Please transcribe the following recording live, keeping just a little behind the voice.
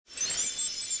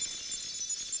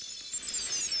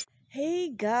Hey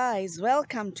guys,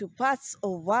 welcome to Paths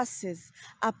Oasis,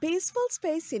 a peaceful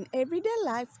space in everyday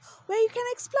life where you can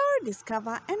explore,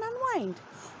 discover, and unwind.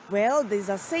 Well, there's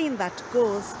a saying that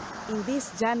goes, in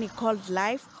this journey called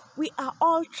life, we are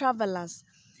all travelers.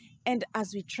 And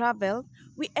as we travel,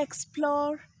 we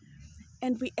explore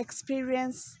and we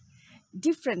experience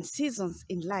different seasons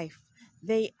in life.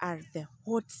 They are the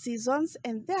hot seasons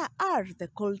and there are the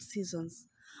cold seasons.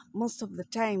 Most of the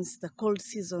times, the cold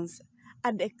seasons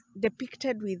are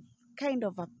depicted with kind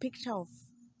of a picture of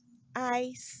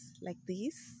ice like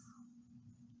this.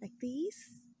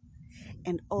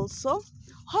 And also,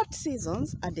 hot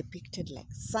seasons are depicted like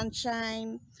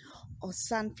sunshine or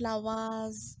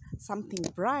sunflowers, something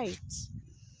bright.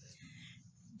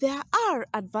 There are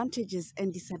advantages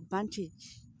and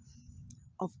disadvantages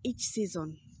of each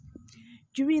season.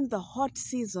 During the hot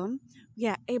season, we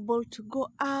are able to go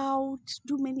out,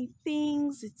 do many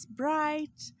things, it's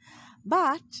bright,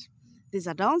 but there's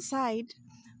a downside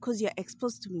because you're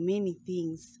exposed to many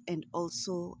things and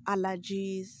also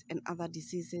allergies and other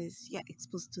diseases. You're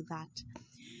exposed to that.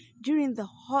 During the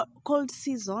cold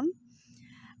season,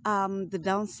 the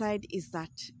downside is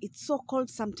that it's so cold,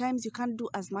 sometimes you can't do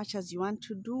as much as you want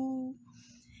to do,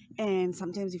 and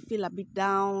sometimes you feel a bit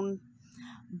down.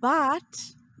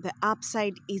 But the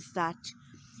upside is that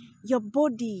your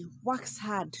body works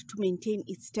hard to maintain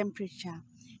its temperature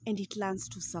and it learns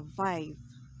to survive.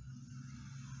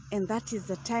 And that is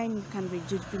the time you can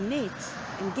rejuvenate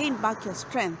and gain back your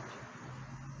strength.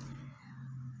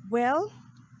 Well,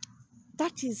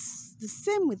 that is the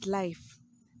same with life.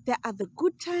 There are the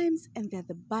good times and there are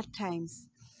the bad times.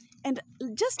 And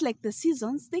just like the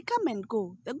seasons, they come and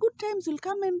go. The good times will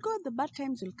come and go, the bad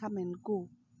times will come and go.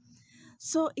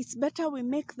 So it's better we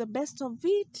make the best of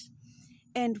it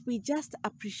and we just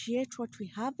appreciate what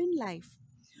we have in life.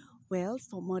 Well,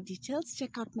 for more details,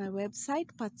 check out my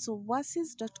website,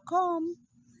 patsowasis.com.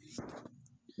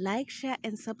 Like, share,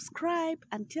 and subscribe.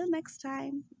 Until next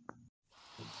time.